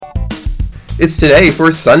It's today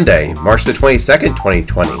for Sunday, March the 22nd,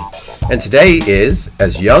 2020, and today is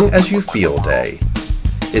As Young as You Feel Day.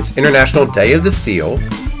 It's International Day of the Seal,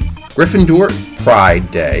 Gryffindor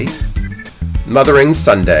Pride Day, Mothering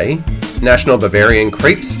Sunday, National Bavarian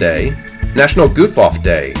Crepes Day, National Goof Off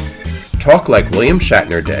Day, Talk Like William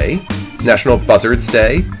Shatner Day, National Buzzards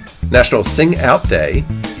Day, National Sing Out Day,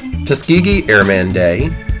 Tuskegee Airman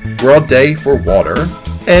Day, World Day for Water,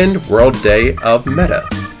 and World Day of Metta,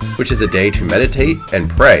 which is a day to meditate and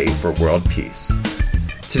pray for world peace.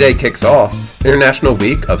 Today kicks off International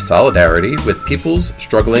Week of Solidarity with Peoples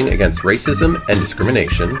Struggling Against Racism and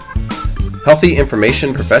Discrimination, Healthy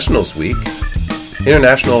Information Professionals Week,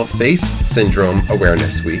 International Face Syndrome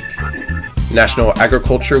Awareness Week, National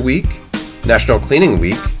Agriculture Week, National Cleaning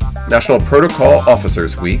Week, National Protocol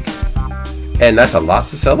Officers Week, and that's a lot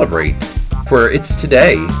to celebrate, for it's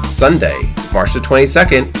today, Sunday, March the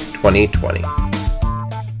 22nd, 2020.